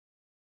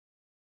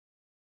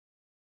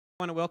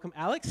I want to welcome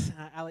Alex.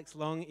 Alex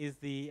Long is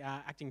the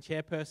acting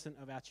chairperson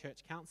of our church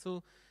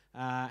council.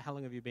 How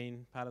long have you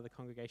been part of the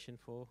congregation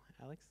for,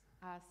 Alex?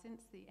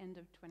 Since the end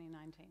of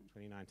 2019.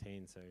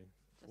 2019, so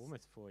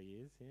almost 4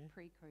 years, yeah?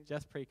 Pre-COVID.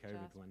 Just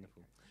pre-COVID,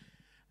 wonderful.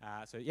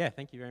 So yeah,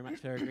 thank you very much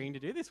for agreeing to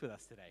do this with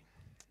us today.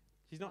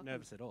 She's not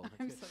nervous at all.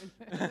 I'm so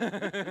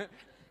nervous.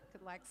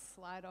 Could like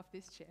slide off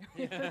this chair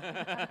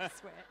without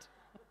sweat.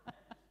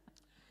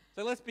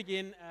 So let's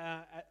begin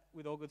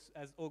with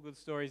as all good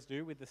stories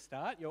do, with the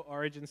start, your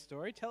origin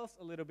story. Tell us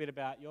a little bit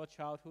about your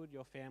childhood,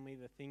 your family,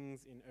 the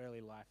things in early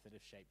life that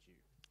have shaped you.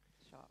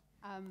 Sure.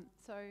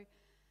 So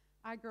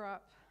I grew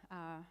up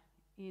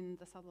in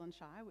the Sutherland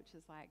Shire, which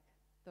is like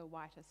the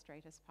whitest,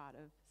 straightest part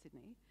of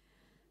Sydney.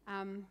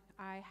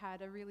 I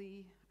had a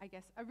really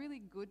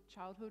good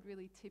childhood,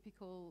 really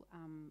typical,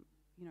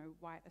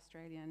 white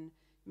Australian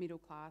middle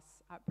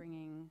class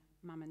upbringing.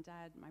 Mum and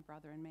dad, my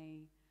brother and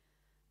me.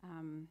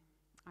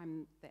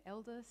 I'm the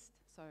eldest,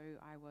 so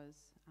I was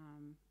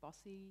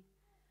bossy,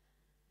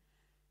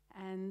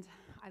 and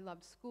I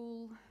loved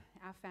school.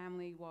 Our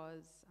family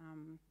was,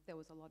 there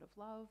was a lot of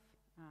love,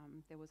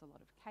 there was a lot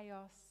of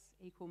chaos,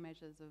 equal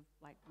measures of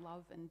like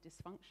love and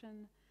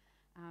dysfunction.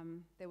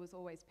 There was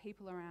always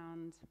people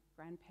around,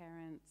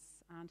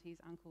 grandparents, aunties,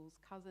 uncles,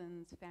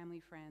 cousins, family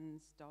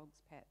friends, dogs,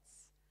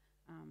 pets.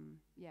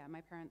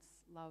 My parents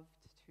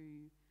loved to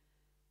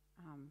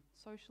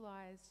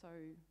socialise, so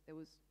there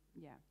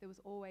was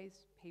always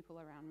people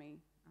around me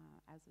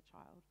as a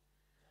child.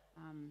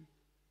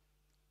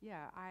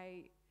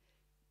 I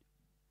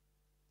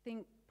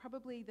think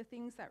probably the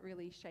things that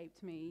really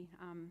shaped me,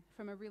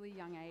 from a really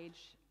young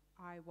age,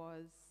 I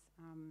was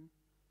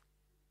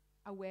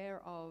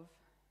aware of,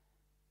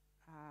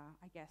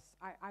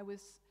 I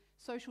was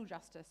social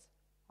justice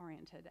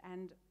oriented,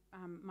 and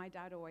my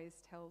dad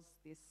always tells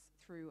this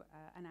through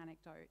an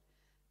anecdote,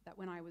 that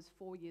when I was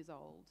 4 years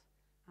old,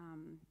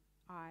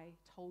 I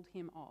told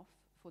him off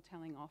for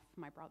telling off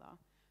my brother,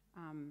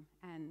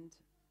 and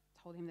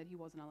told him that he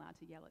wasn't allowed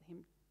to yell at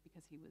him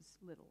because he was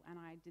little. And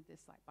I did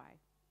this like by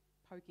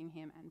poking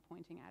him and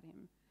pointing at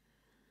him.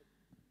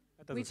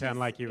 That doesn't sound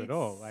like you at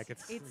all. Like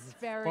it's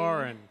very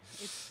foreign.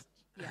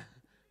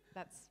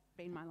 That's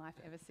been my life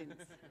ever since.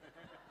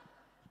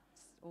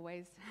 Just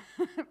always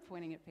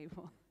pointing at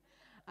people.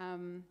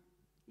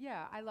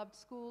 I loved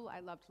school. I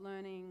loved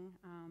learning,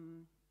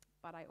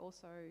 but I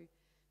also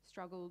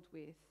struggled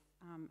with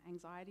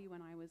anxiety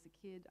when I was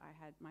a kid. I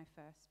had my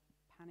first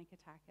panic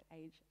attack at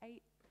age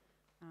 8.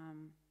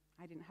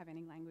 I didn't have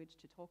any language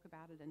to talk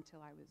about it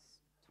until I was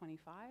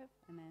 25,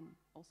 and then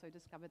also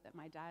discovered that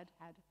my dad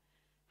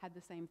had the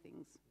same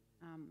things.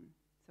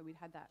 So we'd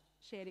had that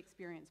shared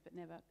experience but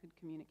never could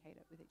communicate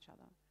it with each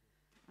other.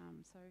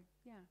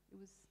 It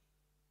was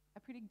a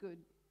pretty good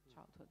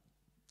childhood.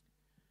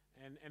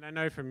 And I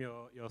know from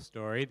your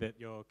story that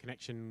your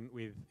connection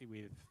with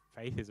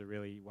faith is a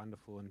really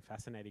wonderful and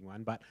fascinating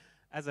one, but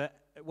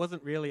it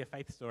wasn't really a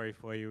faith story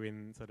for you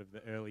in sort of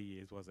the early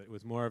years, was it? It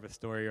was more of a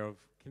story of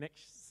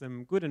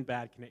some good and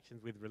bad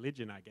connections with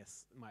religion, I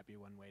guess might be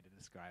one way to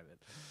describe it.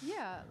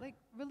 Yeah, like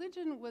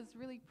religion was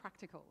really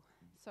practical.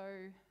 So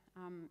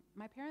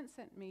my parents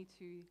sent me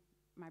to,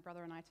 my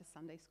brother and I, to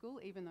Sunday school,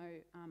 even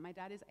though my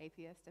dad is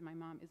atheist and my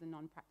mum is a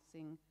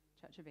non-practicing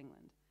Church of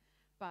England.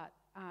 But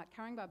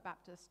Caringbah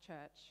Baptist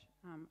Church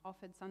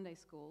offered Sunday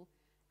school,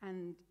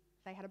 and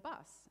they had a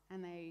bus,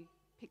 and they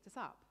picked us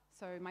up.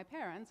 So my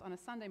parents, on a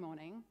Sunday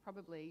morning,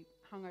 probably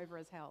hungover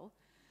as hell,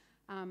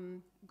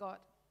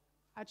 got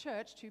a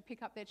church to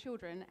pick up their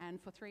children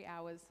and for 3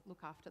 hours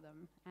look after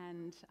them,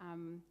 and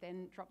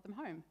then drop them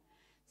home.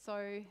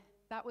 So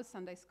that was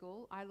Sunday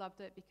school. I loved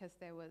it because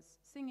there was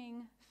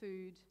singing,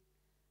 food,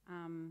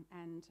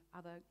 and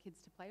other kids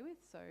to play with,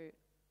 so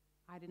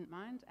I didn't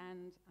mind,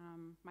 and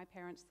my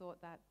parents thought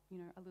that,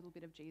 a little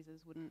bit of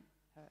Jesus wouldn't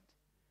hurt.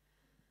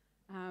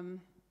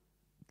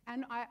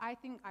 And I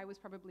think I was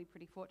probably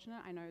pretty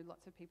fortunate. I know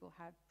lots of people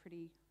had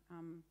pretty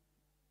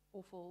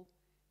awful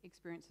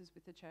experiences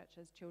with the church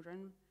as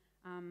children.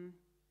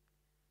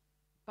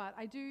 But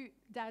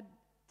Dad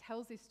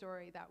tells this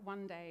story that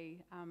one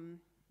day,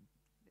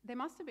 there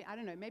must have been, I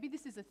don't know, maybe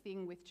this is a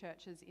thing with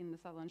churches in the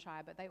Sutherland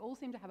Shire, but they all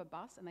seem to have a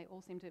bus and they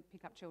all seem to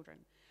pick up children,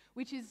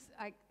 which is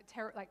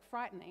like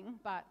frightening.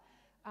 But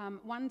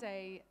one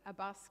day a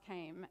bus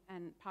came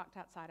and parked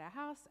outside our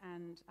house,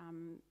 and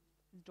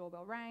the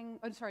doorbell rang.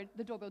 Oh, sorry,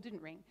 the doorbell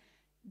didn't ring.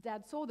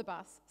 Dad saw the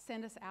bus,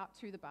 sent us out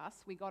to the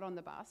bus. We got on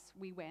the bus,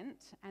 we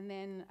went, and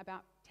then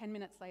about 10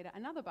 minutes later,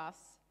 another bus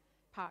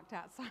parked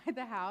outside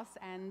the house.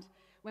 And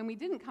when we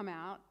didn't come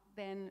out,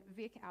 then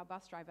Vic, our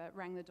bus driver,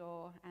 rang the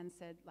door and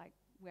said, like,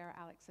 "Where are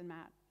Alex and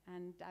Matt?"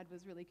 And Dad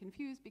was really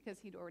confused because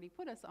he'd already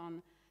put us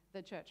on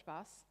the church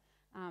bus.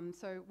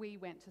 So we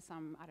went to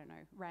some, I don't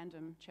know,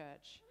 random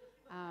church.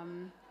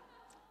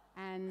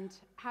 And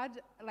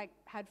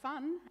had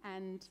fun,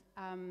 and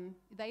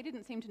they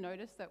didn't seem to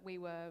notice that we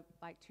were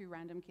like two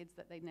random kids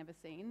that they'd never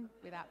seen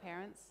without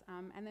parents,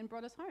 and then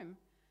brought us home.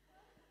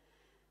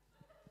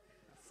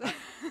 So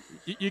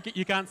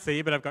You can't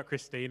see, but I've got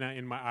Christina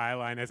in my eye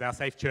line as our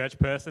safe church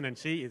person, and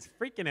she is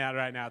freaking out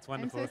right now. It's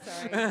wonderful. I'm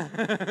so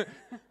sorry.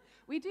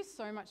 We do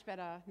so much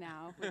better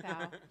now with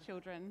our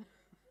children.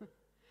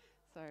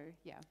 So,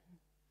 yeah.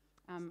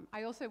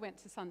 I also went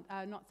to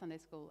not Sunday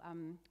school.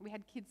 We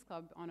had kids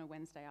club on a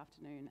Wednesday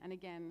afternoon, and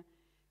again,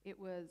 it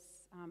was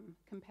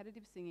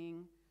competitive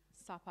singing,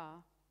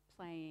 supper,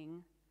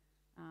 playing,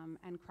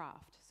 and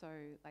craft. So,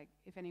 like,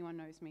 if anyone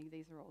knows me,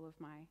 these are all of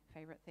my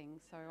favorite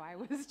things. So I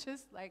was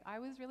just like, I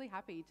was really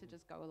happy to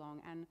just go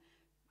along, and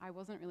I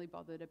wasn't really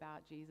bothered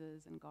about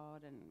Jesus and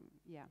God, and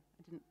yeah,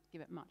 I didn't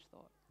give it much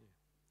thought. Yeah.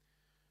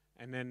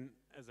 And then,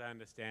 as I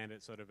understand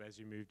it, sort of as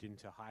you moved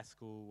into high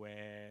school,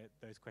 where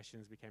those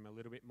questions became a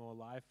little bit more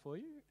live for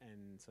you,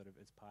 and sort of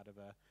as part of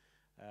a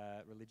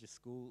religious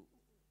school,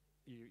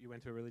 you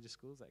went to a religious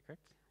school, is that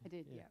correct? I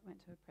did, yeah.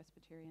 Went to a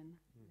Presbyterian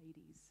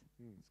ladies'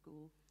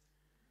 school.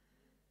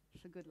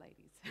 For good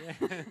ladies. Yeah.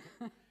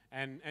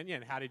 and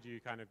how did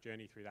you kind of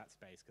journey through that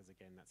space? Because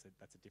again, that's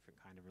a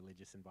different kind of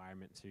religious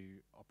environment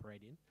to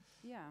operate in.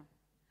 Yeah.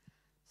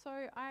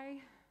 So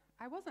I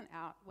wasn't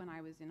out when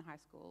I was in high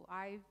school.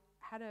 I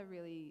had a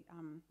really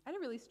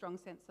strong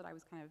sense that I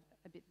was kind of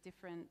a bit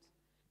different,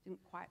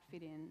 didn't quite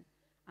fit in.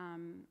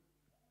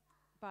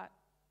 But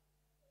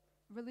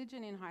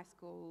religion in high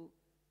school,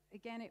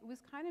 again, it was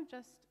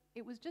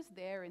just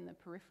there in the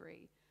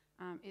periphery.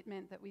 It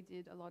meant that we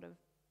did a lot of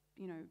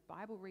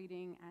Bible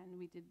reading, and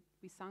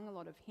we sung a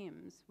lot of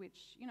hymns,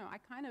 which, I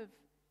kind of,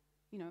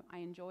 I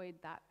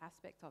enjoyed that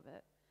aspect of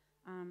it.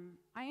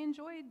 I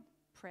enjoyed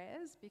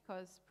prayers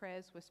because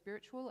prayers were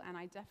spiritual, and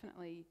I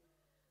definitely,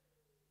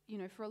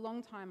 for a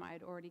long time I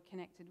had already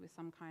connected with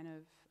some kind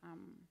of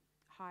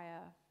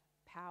higher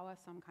power,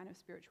 some kind of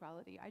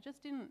spirituality. I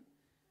didn't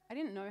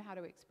know how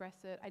to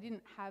express it. I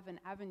didn't have an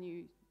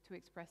avenue to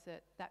express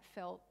it that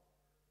felt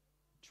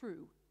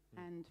true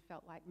and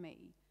felt like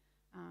me.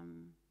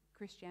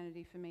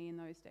 Christianity for me in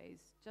those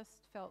days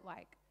just felt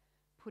like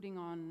putting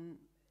on,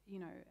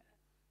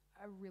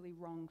 a really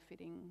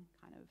wrong-fitting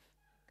kind of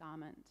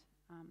garment.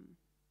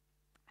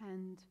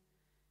 And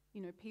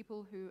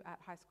people who at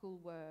high school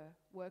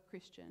were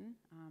Christian,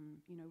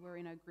 were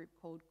in a group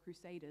called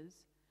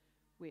Crusaders,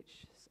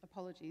 which,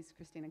 apologies,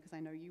 Christina, because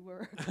I know you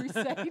were a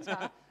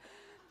Crusader.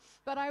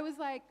 But I was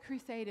like,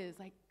 Crusaders,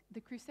 like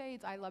the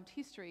Crusades, I loved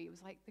history. It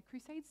was like the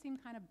Crusades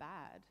seemed kind of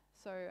bad.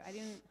 So I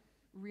didn't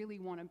really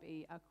want to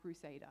be a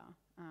crusader.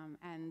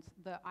 And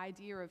the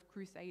idea of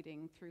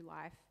crusading through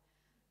life,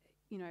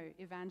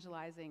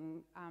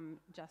 evangelizing,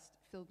 just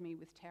filled me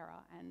with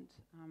terror and,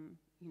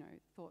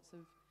 thoughts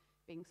of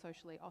being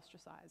socially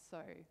ostracized. So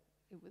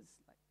it was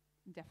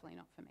definitely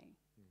not for me.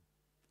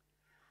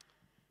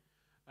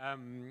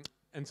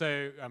 And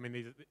so, I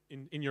mean,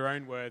 in your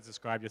own words,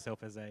 describe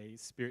yourself as a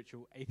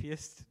spiritual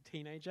atheist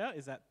teenager.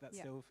 Is that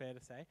still fair to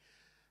say?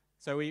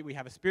 So we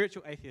have a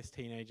spiritual atheist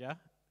teenager,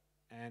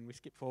 and we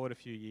skip forward a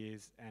few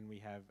years, and we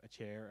have a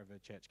chair of a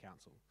church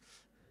council.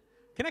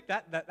 Connect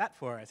that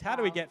for us. How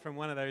do we get from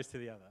one of those to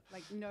the other?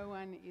 Like, no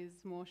one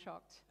is more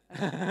shocked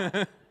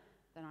than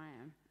I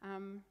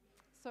am.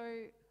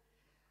 So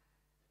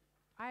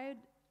I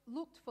had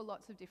looked for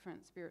lots of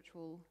different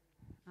spiritual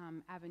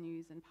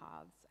avenues and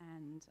paths,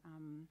 and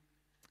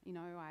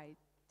I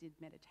did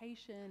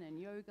meditation and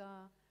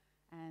yoga,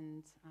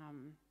 and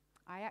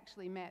I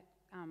actually met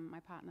my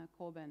partner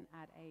Corbin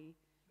at a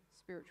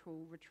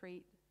spiritual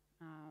retreat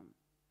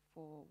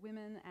for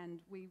women, and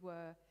it's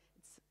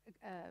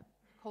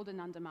called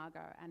Ananda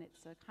Marga, and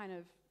it's a kind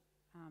of,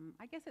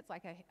 I guess it's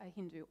like a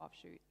Hindu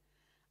offshoot.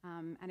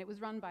 And it was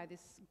run by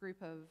this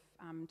group of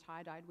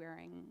tie-dyed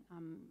wearing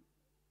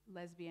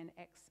lesbian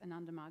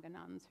ex-Ananda Marga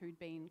nuns who'd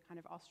been kind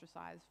of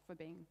ostracized for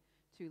being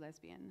too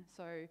lesbian.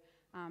 So,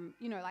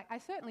 I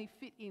certainly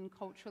fit in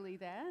culturally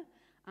there,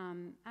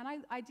 and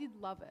I did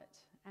love it.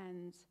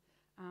 And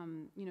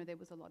there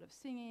was a lot of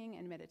singing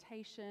and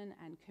meditation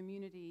and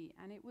community,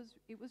 and it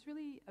was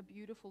really a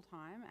beautiful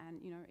time.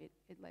 And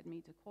it led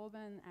me to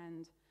Corbin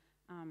and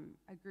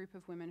a group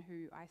of women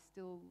who I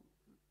still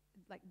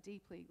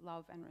deeply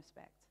love and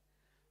respect.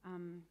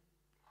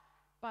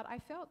 But I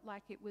felt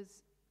like it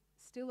was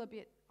still a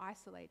bit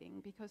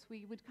isolating because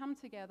we would come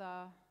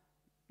together,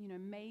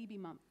 maybe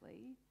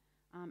monthly,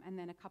 and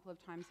then a couple of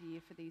times a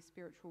year for these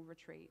spiritual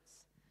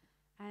retreats,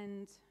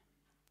 and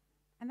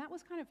that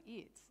was kind of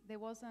it. There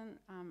wasn't,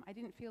 I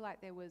didn't feel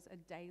like there was a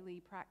daily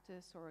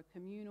practice or a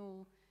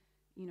communal,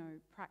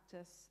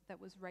 practice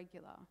that was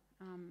regular.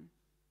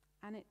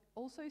 And it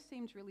also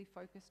seemed really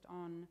focused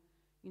on,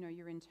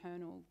 your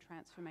internal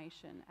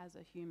transformation as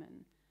a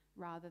human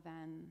rather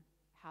than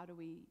how do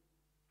we,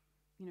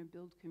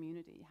 build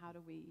community? How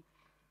do we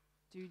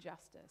do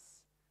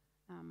justice?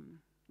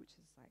 Which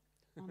is like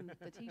on the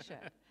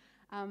t-shirt.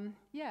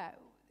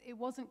 It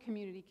wasn't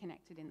community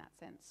connected in that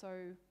sense.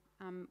 So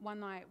one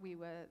night we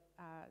were,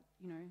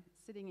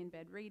 sitting in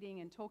bed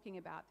reading and talking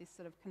about this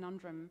sort of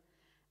conundrum,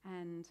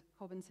 and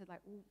Corbin said, well,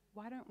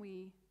 why don't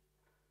we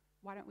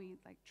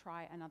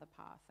try another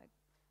path? Like,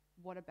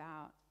 what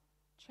about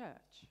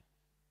church?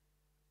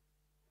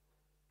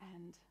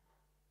 And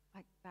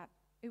that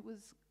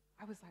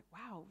I was like,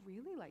 wow,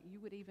 really? Like,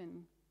 you would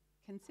even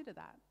consider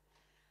that?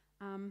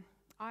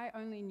 I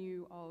only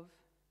knew of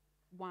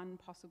one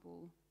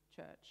possible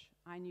church.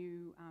 I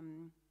knew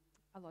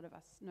a lot of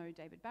us know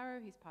David Barrow.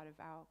 He's part of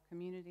our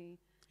community.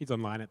 He's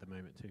online at the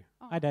moment too.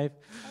 Oh. Hi, Dave.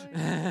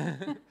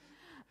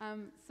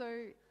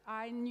 So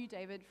I knew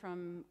David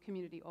from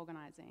community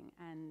organising,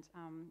 and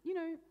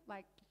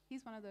like,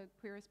 he's one of the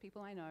queerest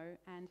people I know,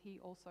 and he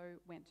also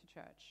went to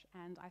church.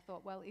 And I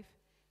thought, well, if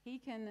he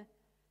can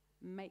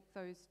make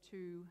those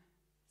two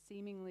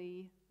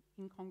seemingly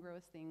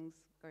incongruous things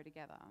go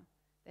together,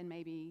 then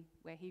maybe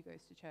where he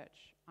goes to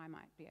church, I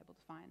might be able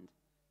to find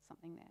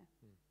something there.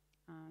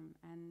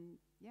 And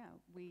yeah,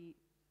 we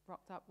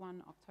rocked up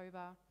one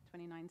October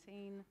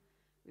 2019.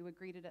 We were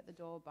greeted at the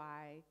door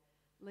by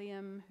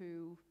Liam,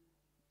 who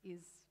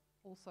is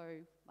also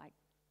like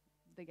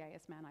the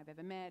gayest man I've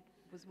ever met,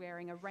 was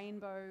wearing a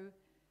rainbow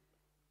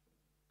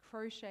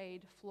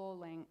crocheted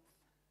floor-length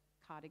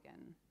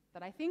cardigan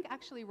that I think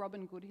actually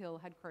Robin Goodhill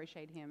had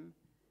crocheted him.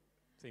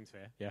 Seems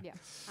fair, yeah. Yeah.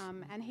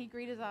 And he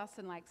greeted us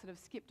and like sort of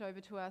skipped over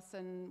to us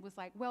and was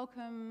like,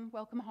 welcome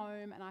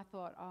home. And I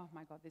thought, oh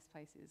my God, this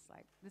place is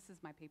like, this is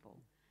my people.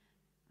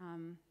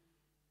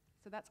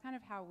 So that's kind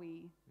of how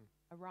we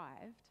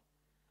arrived.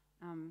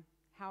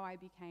 How I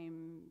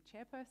became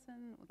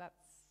chairperson, well,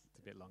 it's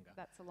a bit longer.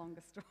 That's a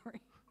longer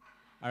story.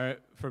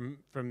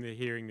 From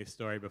hearing this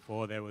story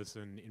before, there was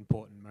an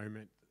important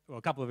moment, or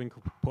a couple of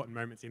important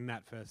moments in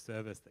that first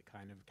service that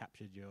kind of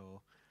captured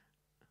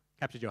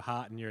your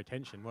heart and your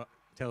attention.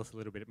 Tell us a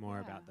little bit more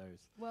about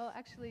those. Well,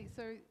 actually,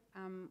 so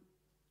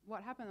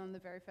what happened on the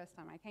very first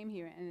time I came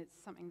here, and it's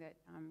something that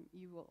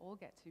you will all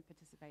get to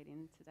participate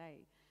in today,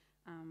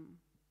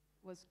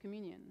 was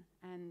communion.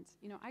 And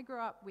I grew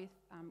up with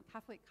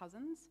Catholic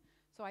cousins,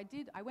 so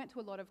I went to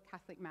a lot of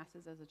Catholic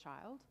masses as a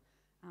child,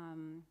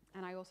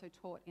 and I also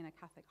taught in a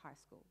Catholic high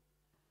school.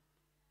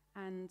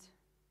 And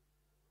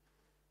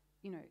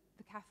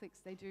the Catholics,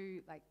 they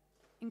do like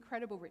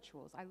incredible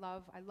rituals. I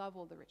love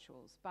all the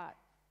rituals, but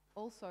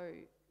also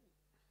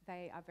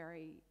they are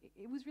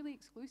it was really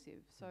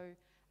exclusive. So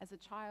as a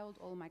child,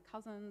 all my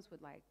cousins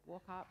would like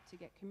walk up to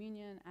get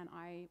communion, and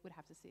I would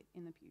have to sit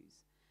in the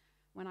pews.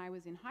 When I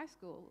was in high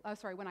school,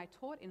 when I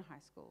taught in high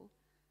school,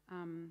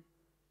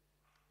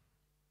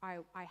 I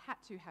had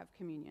to have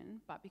communion,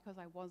 but because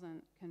I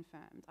wasn't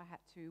confirmed, I had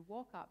to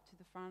walk up to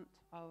the front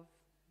of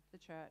the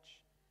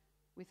church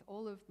with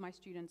all of my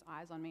students'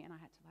 eyes on me, and I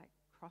had to like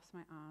cross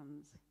my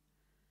arms.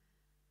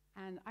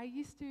 And I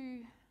used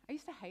to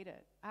hate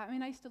it. I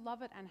mean, I used to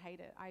love it and hate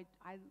it. I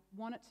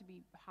wanted to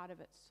be part of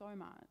it so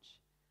much,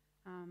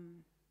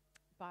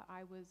 but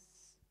I was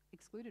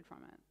excluded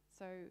from it.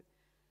 So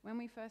when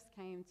we first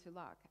came to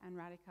Luck and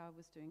Radhika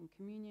was doing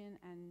communion,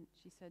 and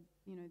she said,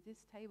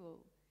 this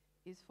table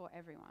is for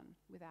everyone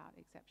without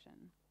exception.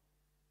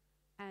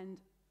 And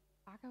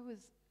I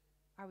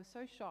was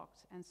so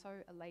shocked and so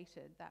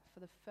elated that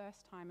for the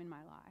first time in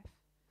my life,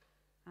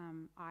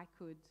 I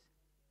could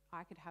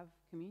have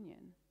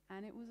communion.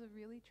 And it was a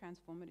really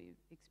transformative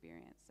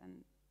experience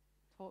and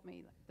taught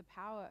me like, the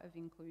power of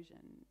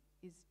inclusion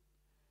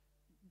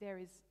there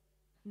is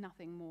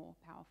nothing more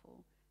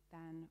powerful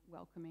than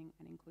welcoming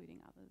and including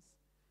others.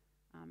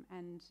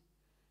 And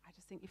I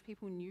just think if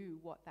people knew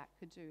what that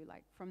could do,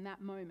 like from that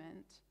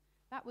moment,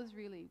 that was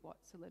really what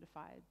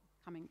solidified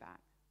coming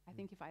back. I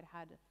think if I'd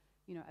had,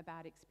 a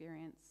bad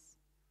experience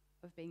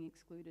of being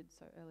excluded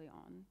so early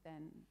on,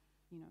 then,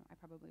 I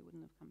probably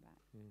wouldn't have come back.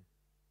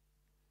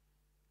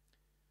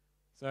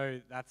 So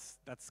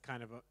that's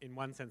kind of, in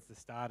one sense, the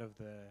start of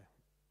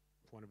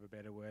for want of a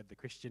better word, the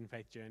Christian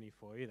faith journey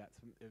for you. That's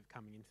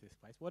coming into this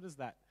place. What does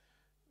that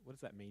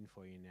mean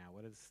for you now?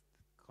 What does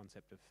the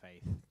concept of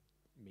faith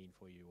mean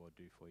for you or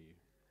do for you?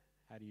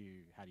 How do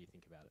you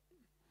think about it?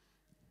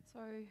 So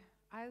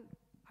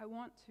I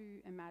want to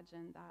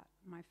imagine that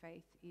my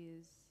faith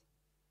is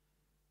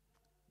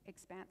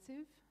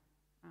expansive,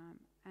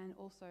 and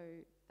also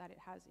that it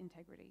has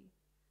integrity.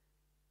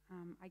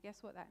 I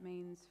guess what that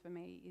means for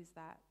me is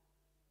that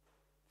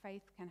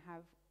faith can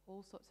have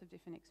all sorts of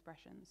different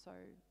expressions. So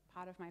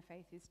part of my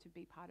faith is to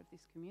be part of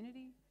this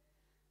community,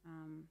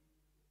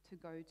 to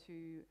go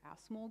to our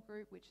small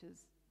group, which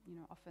is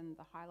often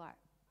the highlight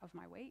of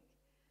my week.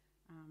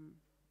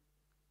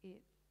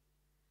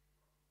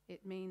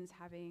 It means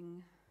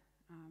having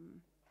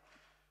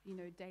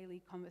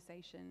daily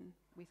conversation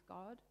with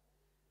God.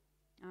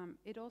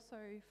 It also,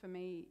 for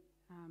me,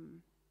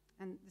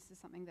 and this is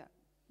something that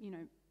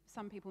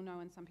some people know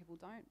and some people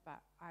don't, but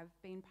I've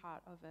been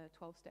part of a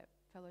 12-step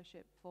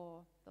fellowship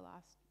for the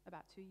last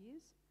about 2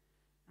 years,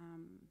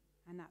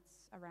 and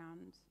that's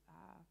around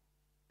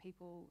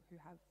people who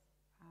have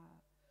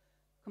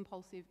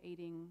compulsive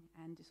eating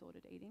and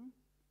disordered eating.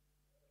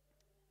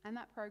 And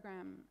that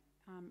program,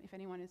 if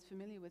anyone is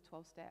familiar with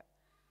 12-step,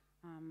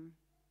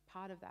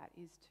 part of that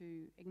is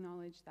to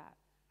acknowledge that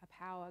a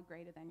power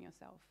greater than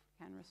yourself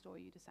can restore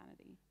you to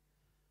sanity.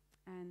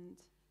 And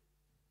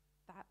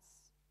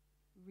that's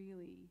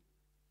really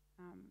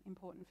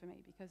important for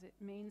me, because it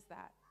means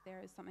that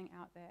there is something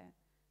out there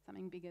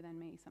something bigger than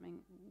me,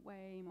 something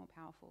way more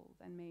powerful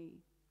than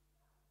me.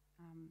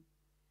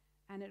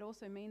 And it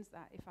also means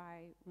that if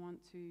I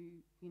want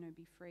to,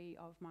 be free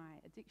of my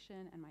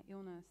addiction and my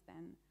illness,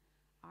 then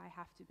I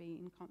have to be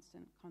in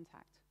constant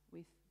contact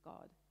with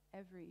God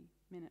every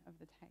minute of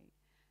the day.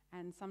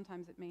 And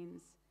sometimes it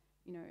means,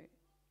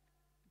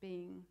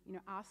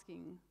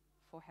 asking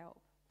for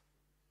help,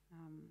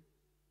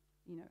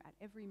 at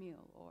every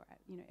meal, or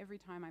every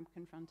time I'm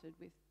confronted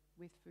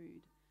with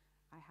food,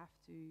 I have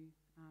to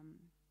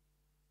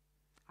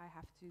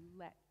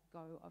let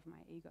go of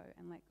my ego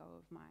and let go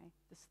of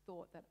this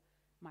thought that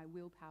my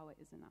willpower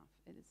is enough.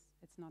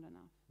 It's not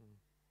enough.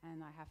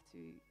 And I have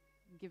to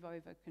give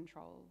over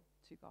control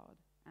to God.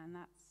 And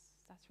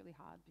that's really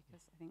hard,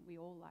 because I think we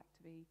all like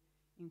to be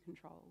in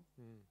control,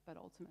 but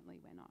ultimately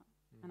we're not.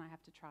 And I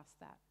have to trust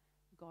that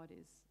God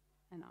is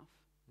enough.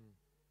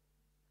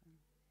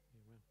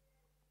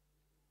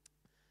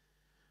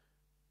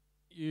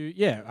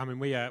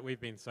 We've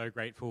been so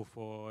grateful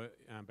for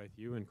both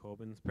you and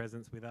Corbin's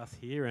presence with us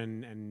here,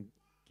 and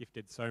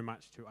gifted so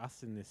much to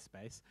us in this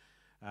space.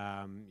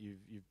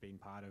 You've been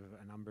part of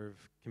a number of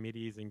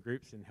committees and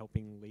groups in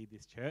helping lead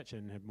this church,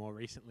 and have more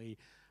recently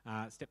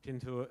stepped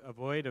into a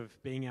void of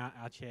being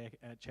our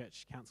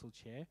church council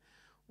chair.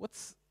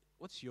 What's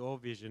your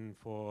vision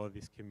for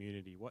this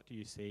community? What do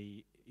you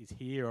see is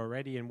here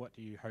already, and what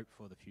do you hope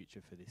for the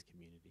future for this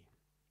community?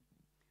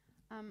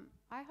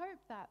 I hope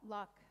that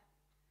Luck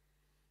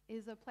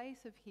is a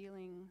place of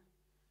healing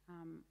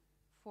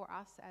for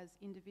us as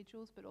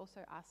individuals, but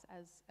also us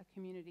as a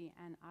community,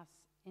 and us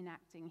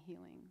enacting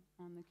healing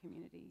on the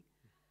community.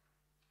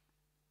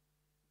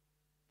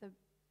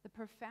 The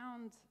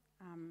profound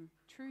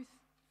truth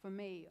for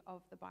me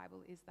of the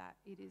Bible is that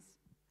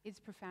it's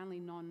profoundly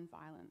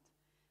non-violent.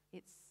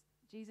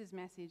 Jesus'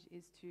 message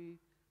is to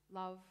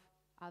love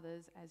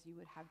others as you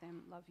would have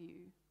them love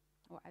you,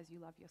 or as you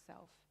love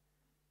yourself.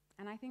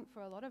 And I think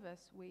for a lot of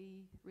us,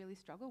 we really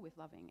struggle with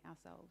loving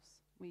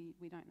ourselves. We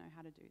don't know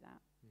how to do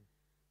that.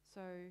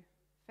 So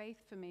faith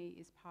for me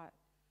is part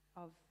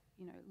of,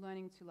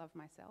 learning to love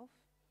myself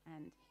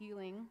and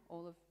healing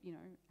all of,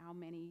 our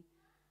many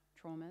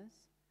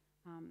traumas,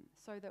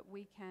 so that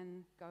we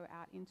can go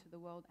out into the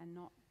world and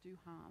not do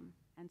harm,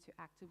 and to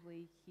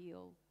actively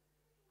heal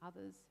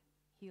others,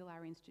 heal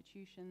our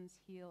institutions,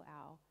 heal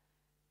our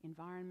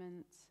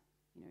environment,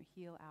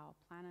 heal our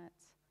planet.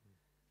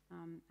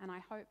 And I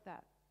hope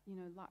that,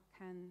 Luck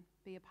can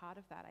be a part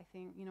of that. I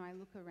think, I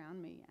look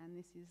around me, and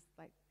this is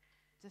like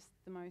just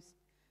the most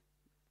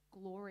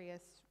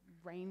glorious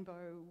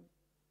rainbow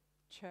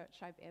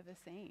church I've ever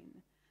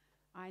seen.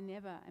 I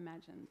never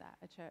imagined that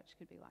a church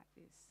could be like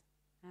this.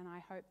 And I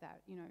hope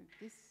that,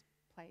 this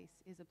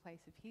place is a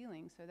place of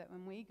healing, so that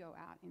when we go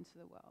out into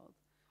the world,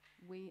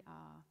 we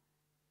are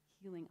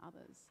healing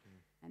others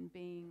and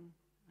being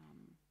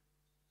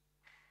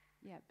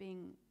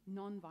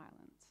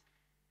non-violent,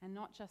 and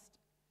not just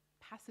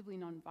passively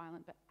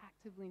non-violent, but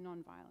actively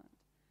non-violent.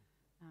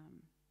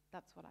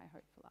 That's what I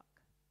hope for Luck.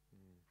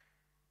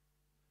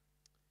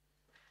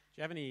 Do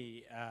you have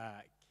any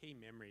key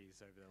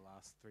memories over the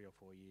last 3 or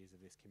 4 years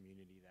of this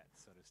community that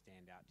sort of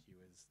stand out to you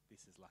as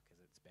this is Luck at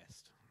its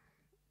best?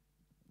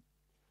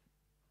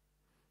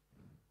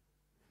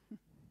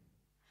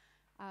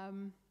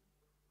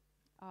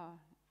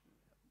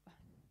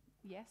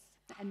 Yes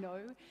and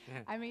no.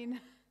 Yeah. I mean,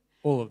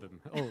 All of them.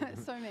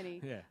 so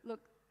many. Yeah. Look,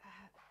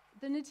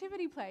 the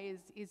nativity play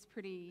is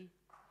pretty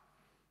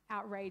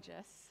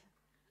outrageous.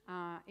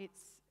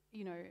 It's,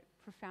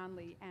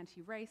 profoundly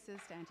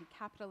anti-racist,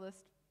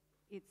 anti-capitalist.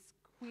 It's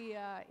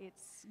queer,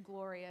 it's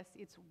glorious,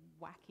 it's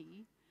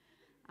wacky.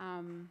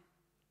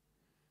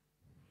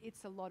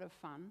 It's a lot of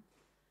fun.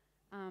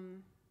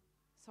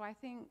 So I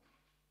think,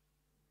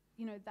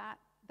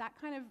 that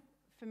kind of,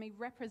 for me,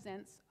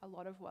 represents a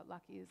lot of what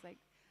Luck is. Like,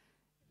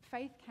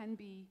 faith can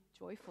be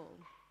joyful.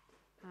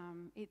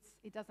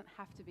 It doesn't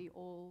have to be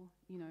all,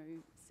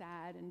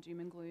 sad and doom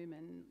and gloom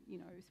and,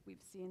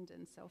 we've sinned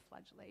and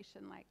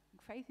self-flagellation. Like,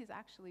 faith is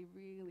actually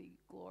really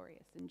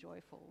glorious and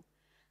joyful.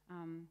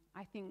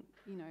 I think,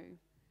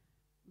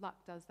 Luck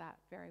does that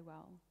very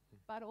well.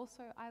 But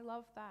also, I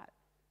love that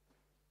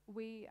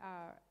we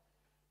are,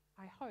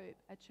 I hope,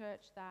 a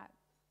church that,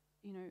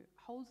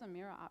 holds a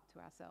mirror up to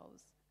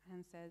ourselves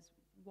and says,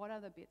 what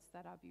are the bits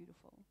that are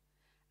beautiful?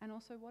 And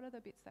also, what are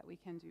the bits that we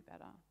can do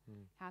better?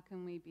 How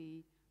can we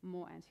be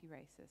more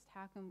anti-racist?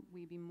 How can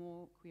we be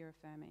more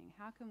queer-affirming?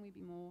 How can we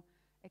be more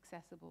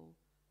accessible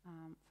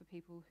for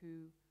people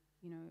who,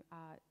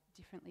 are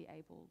differently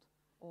abled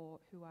or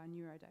who are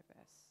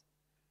neurodiverse?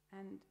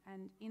 And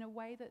in a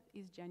way that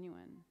is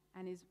genuine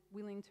and is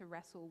willing to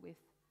wrestle with,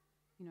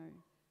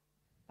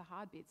 the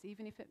hard bits,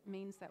 even if it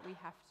means that we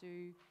have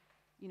to,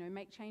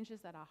 make changes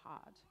that are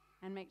hard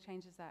and make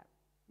changes that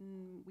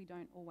we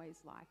don't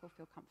always like or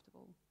feel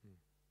comfortable.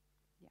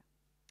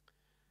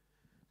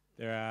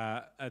 There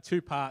are two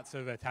parts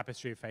of a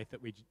Tapestry of Faith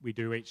that we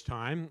do each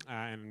time,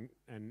 and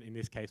in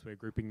this case we're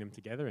grouping them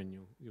together, and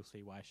you'll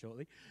see why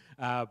shortly.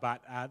 But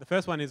the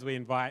first one is we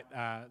invite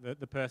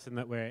the person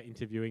that we're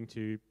interviewing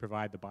to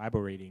provide the Bible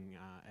reading,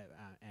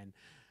 and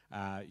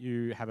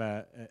you have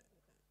I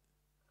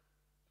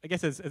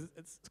guess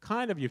it's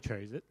kind of you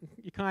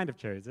kind of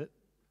chose it,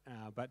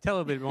 but tell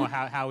a bit more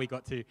how we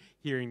got to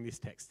hearing this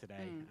text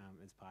today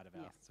as part of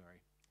our story.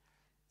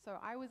 So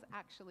I was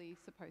actually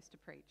supposed to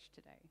preach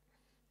today.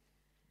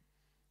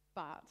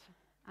 But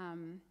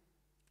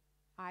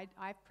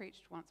I've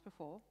preached once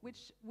before,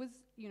 which was,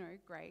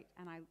 great,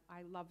 and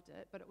I loved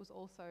it, but it was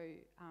also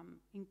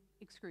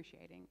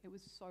excruciating. It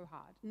was so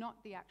hard. Not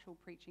the actual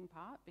preaching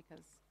part,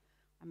 because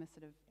I'm a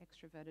sort of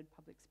extroverted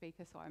public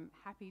speaker, so I'm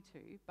happy to,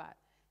 but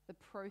the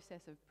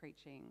process of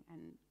preaching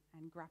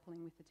and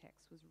grappling with the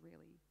text was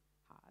really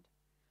hard.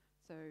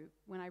 So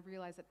when I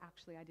realized that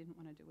actually I didn't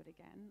want to do it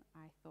again,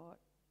 I thought,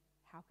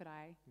 how could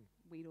I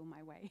wheedle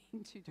my way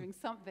into doing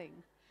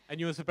something? And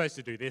you were supposed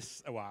to do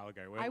this a while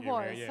ago, weren't you?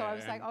 I was, so I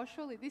was like, oh,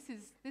 surely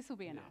this will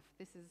be enough.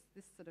 This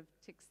sort of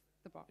ticks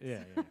the box.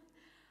 Yeah.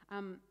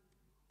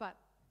 But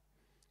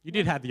you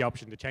did have the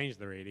option to change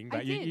the reading,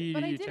 but I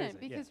didn't, it,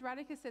 because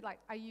Radhika said, like,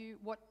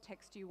 what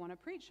text do you want to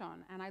preach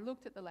on? And I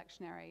looked at the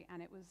lectionary,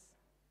 and it was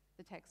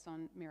the text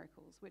on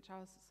miracles, which I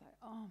was just like,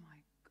 oh my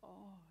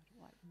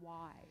God, like,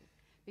 why?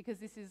 Because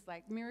this is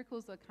like,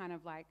 miracles are kind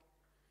of like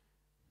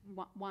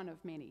one of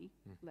many,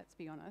 let's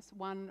be honest,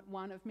 one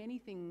of many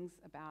things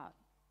about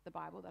the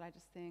Bible that I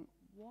just think,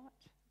 what?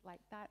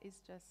 Like, that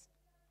is just,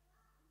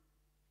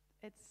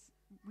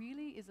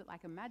 is it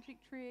like a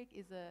magic trick?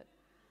 Is it,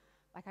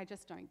 like, I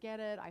just don't get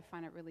it. I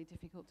find it really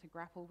difficult to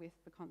grapple with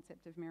the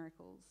concept of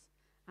miracles.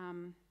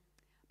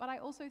 But I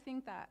also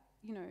think that,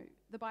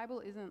 the Bible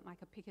isn't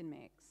like a pick and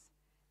mix.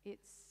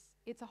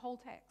 It's a whole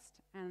text,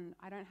 and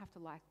I don't have to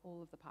like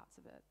all of the parts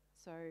of it.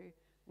 So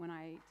when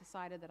I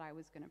decided that I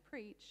was going to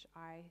preach,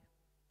 I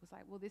was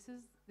like, well, this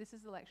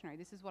is the lectionary.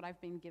 This is what I've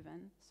been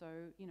given. So,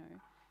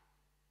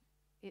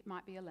 it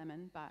might be a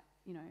lemon, but,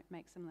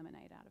 make some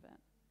lemonade out of it.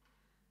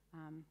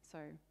 So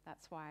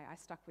that's why I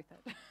stuck with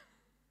it.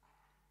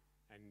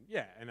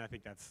 And I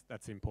think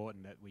that's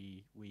important that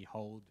we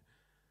hold.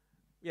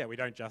 Yeah, we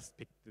don't just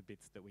pick the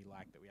bits that we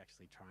like, that we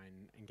actually try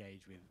and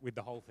engage with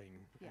the whole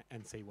thing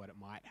and see what it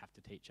might have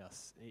to teach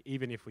us,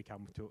 even if we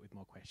come to it with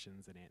more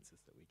questions and answers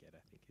that we get,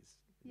 I think is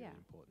really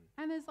important.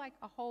 And there's like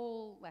a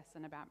whole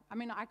lesson about,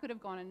 I could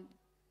have gone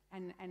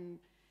and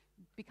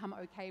become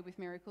okay with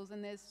miracles,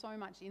 and there's so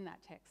much in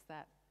that text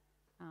that,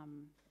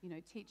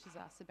 teaches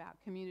us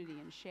about community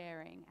and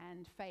sharing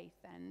and faith,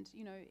 and,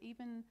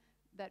 even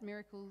that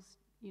miracles,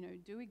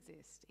 do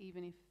exist,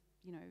 even if,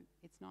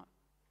 it's not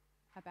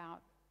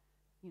about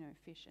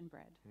fish and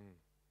bread.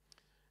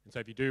 And so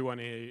if you do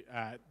want to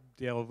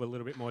delve a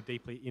little bit more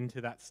deeply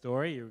into that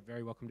story, you're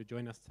very welcome to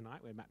join us tonight,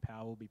 where Matt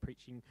Powell will be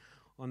preaching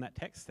on that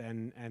text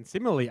and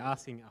similarly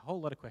asking a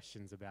whole lot of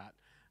questions about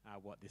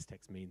what this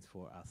text means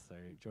for us. So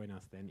join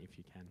us then if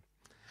you can.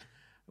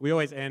 We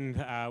always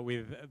end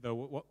with the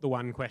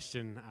one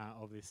question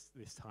of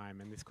this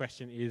time, and this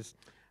question is,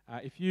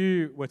 if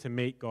you were to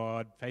meet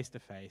God face to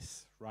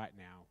face right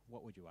now,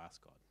 what would you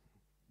ask God?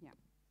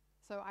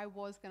 So I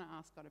was going to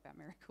ask God about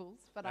miracles,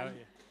 but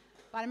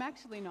I'm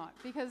actually not,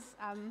 because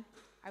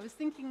I was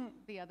thinking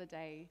the other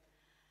day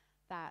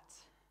that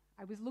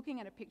I was looking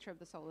at a picture of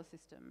the solar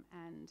system,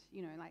 and,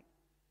 like,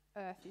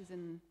 Earth is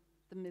in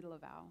the middle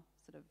of our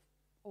sort of,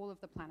 all of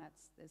the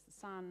planets. There's the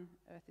sun,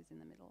 Earth is in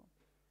the middle.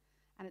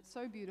 And it's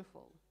so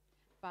beautiful,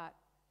 but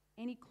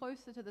any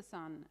closer to the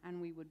sun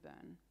and we would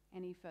burn,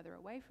 any further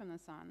away from the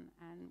sun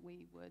and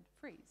we would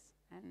freeze,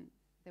 and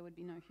there would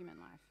be no human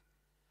life.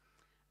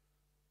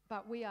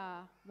 But we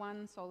are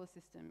one solar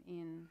system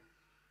in,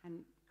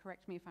 and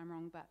correct me if I'm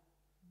wrong, but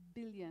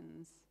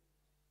billions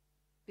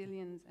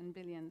and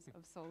billions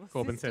of solar systems.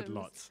 Corbin said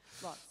lots.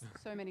 Lots,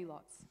 so many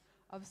lots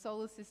of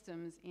solar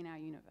systems in our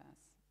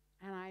universe.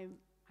 And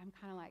I'm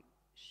kind of like,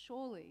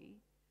 surely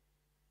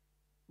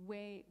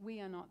we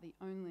are not the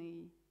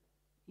only,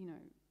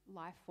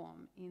 life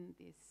form in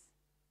this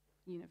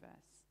universe.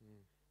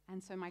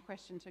 And so my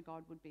question to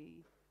God would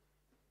be,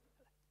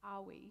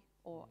 are we,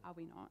 or are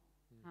we not?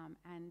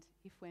 And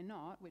if we're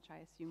not, which I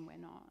assume we're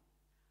not,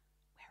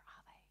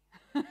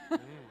 where are they?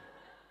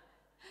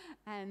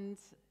 And,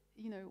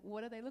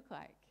 what do they look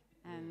like?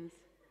 And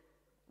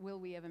will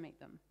we ever meet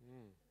them?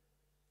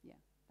 Yeah,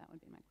 that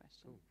would be my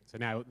question. Cool. So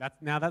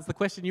now that's the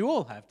question you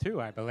all have too,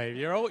 I believe.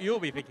 You'll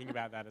be thinking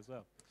about that as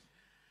well.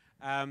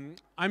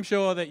 I'm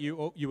sure that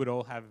you would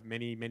all have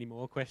many, many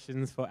more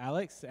questions for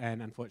Alex,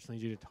 and unfortunately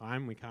due to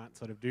time we can't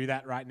sort of do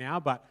that right now,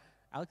 but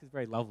Alex is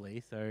very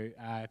lovely, so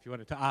if you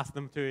wanted to ask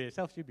them to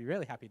yourself, she'd be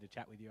really happy to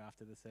chat with you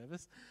after the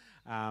service.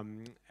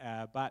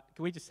 But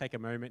can we just take a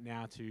moment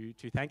now to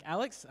thank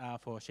Alex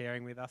for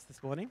sharing with us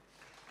this morning?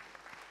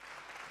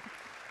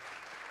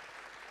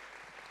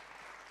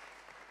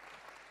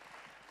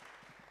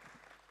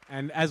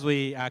 And as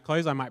we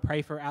close, I might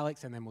pray for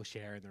Alex, and then we'll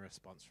share in the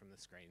response from the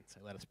screen. So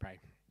let us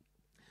pray.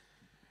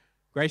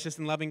 Gracious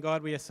and loving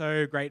God, we are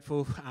so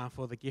grateful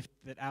for the gift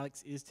that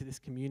Alex is to this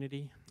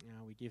community.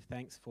 We give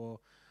thanks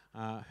for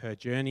her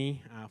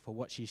journey, for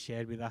what she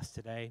shared with us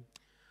today.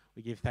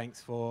 We give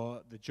thanks for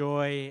the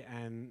joy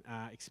and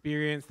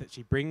experience that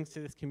she brings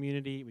to this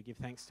community. We give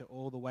thanks to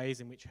all the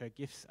ways in which her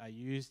gifts are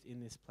used in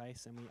this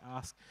place, and we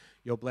ask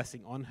your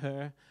blessing on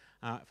her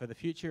for the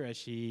future as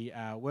she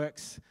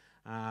works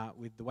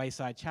with the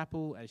Wayside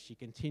Chapel, as she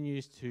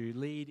continues to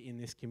lead in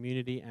this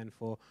community, and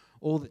for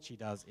all that she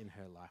does in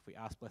her life. We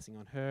ask blessing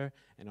on her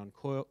and on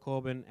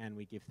Corbin, and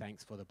we give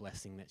thanks for the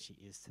blessing that she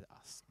is to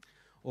us.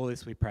 All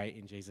this we pray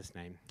in Jesus'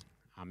 name.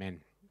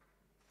 Amen.